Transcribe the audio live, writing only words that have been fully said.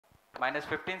Minus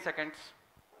 15 seconds.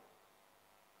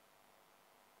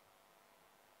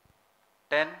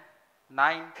 10,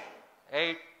 9,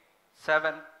 8,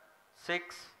 7,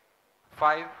 6,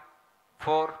 5,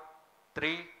 4,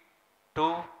 3,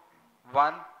 2,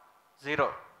 1, 0.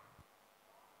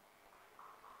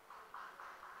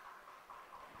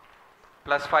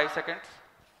 Plus 5 seconds.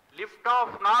 Lift off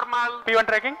normal. P1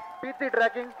 tracking. P3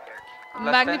 tracking.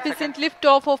 Magnificent lift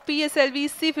off of PSLV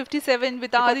C57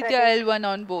 with Aditya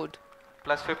L1 on board.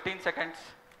 Plus 15 seconds.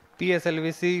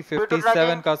 PSLV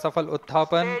C57 का सफल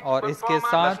उत्थापन और इसके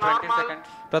साथ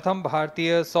प्रथम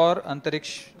भारतीय सौर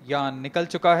अंतरिक्ष यान निकल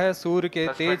चुका है सूर्य के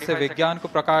तेज से विज्ञान को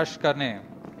प्रकाश करने।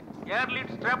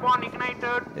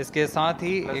 इसके साथ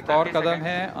ही एक और कदम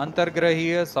है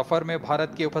अंतर्ग्रहीय सफर में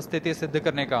भारत की उपस्थिति सिद्ध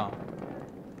करने का।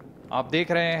 आप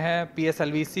देख रहे हैं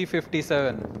PSLV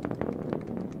C57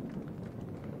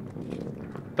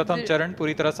 प्रथम चरण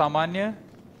पूरी तरह सामान्य।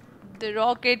 The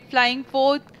rocket flying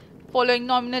forth, following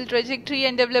nominal trajectory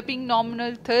and developing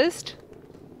nominal thrust.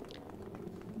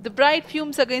 The bright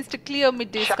fumes against a clear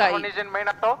midday sky.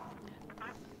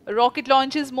 A rocket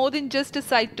launch is more than just a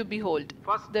sight to behold.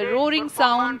 The roaring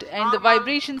sound and the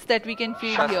vibrations that we can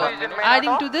feel here,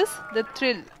 adding to this, the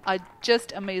thrill, are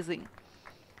just amazing.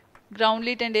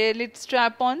 Ground-lit and air-lit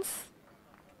strap-ons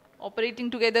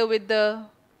operating together with the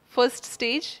first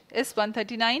stage,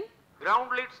 S139.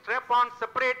 Ground-lit strap-on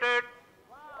separated.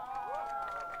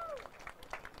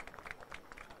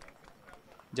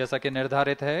 जैसा कि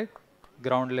निर्धारित है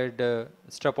ground lead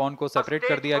strap-on को separate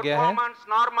कर दिया गया है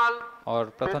और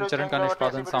प्रथम चरण का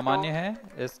निष्पादन सामान्य है।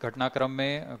 इस घटनाक्रम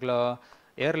में अगला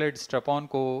एयर लेड स्ट्रैप-ऑन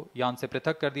को यान से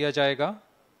पृथक कर दिया जाएगा।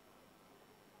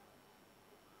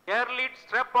 Air lead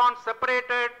strap-on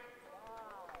separated.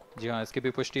 जी हाँ, इसकी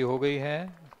भी पुष्टि हो गई है।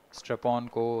 स्ट्रैप-ऑन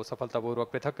को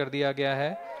सफलतापूर्वक पृथक कर दिया गया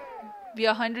है। We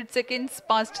are 100 seconds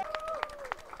past.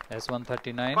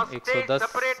 S139 110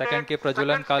 second के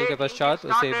प्रज्वलन काल के पश्चात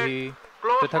उसे भी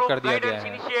पृथक कर दिया गया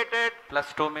है। Plus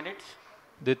 2 minutes.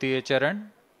 द्वितीय चरण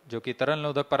जो कि तरल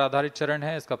नोदक पर आधारित चरण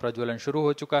है, इसका प्रज्वलन शुरू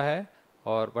हो चुका है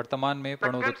और वर्तमान में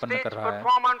प्रणोद उत्पन्न कर रहा है।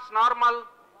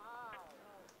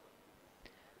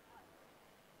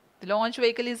 The launch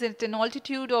vehicle is at an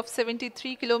altitude of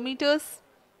 73 kilometers.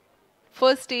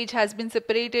 First stage has been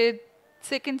separated.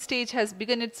 Second stage has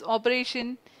begun its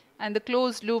operation and the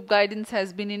closed loop guidance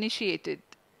has been initiated.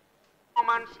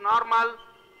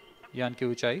 यान की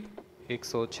ऊंचाई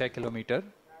 106 किलोमीटर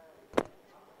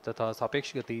तथा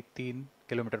सापेक्ष गति 3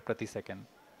 किलोमीटर प्रति second.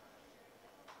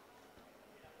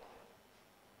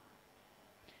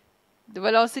 The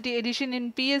velocity addition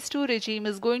in PS2 regime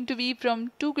is going to be from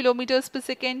 2 kilometers per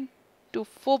second to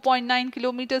 4.9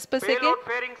 kilometers per second. Payload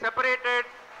fairing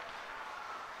separated.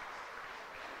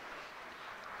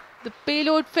 The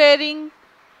payload fairing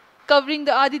covering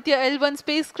the Aditya L1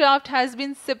 spacecraft has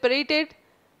been separated.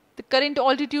 The current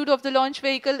altitude of the launch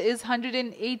vehicle is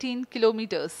 118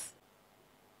 kilometers.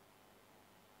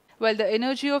 While the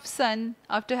energy of Sun,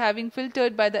 after having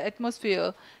filtered by the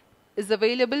atmosphere, is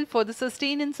available for the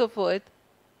sustenance of Earth,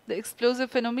 the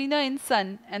explosive phenomena in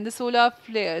Sun and the solar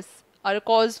flares are a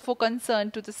cause for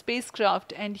concern to the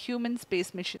spacecraft and human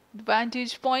space mission. The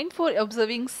vantage point for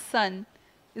observing Sun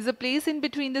is a place in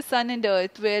between the Sun and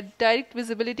Earth where direct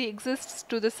visibility exists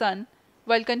to the Sun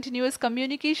while continuous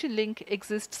communication link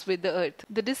exists with the Earth.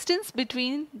 The distance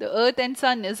between the Earth and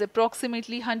Sun is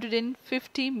approximately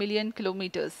 150 million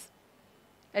kilometers.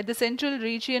 At the central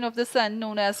region of the Sun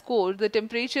known as core, the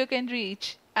temperature can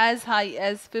reach as high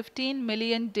as 15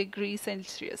 million degrees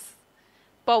Celsius.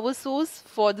 Power source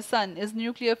for the Sun is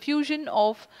nuclear fusion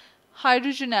of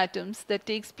hydrogen atoms that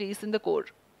takes place in the core.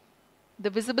 The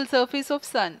visible surface of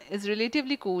Sun is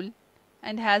relatively cool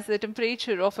and has a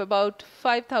temperature of about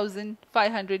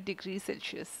 5,500 degrees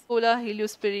Celsius. Solar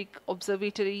Heliospheric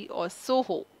Observatory or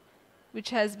SOHO,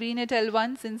 which has been at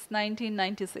L1 since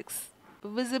 1996.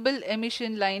 Visible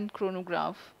Emission Line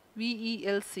Chronograph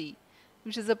VELC,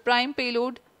 which is a prime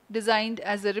payload designed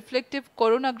as a reflective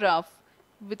coronagraph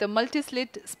with a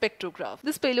multi-slit spectrograph.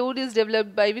 This payload is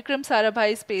developed by Vikram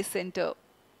Sarabhai Space Center.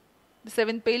 The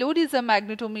seventh payload is a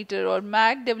magnetometer or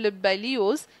MAG developed by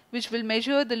LEOS, which will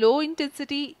measure the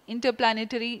low-intensity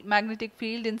interplanetary magnetic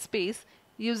field in space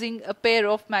using a pair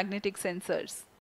of magnetic sensors.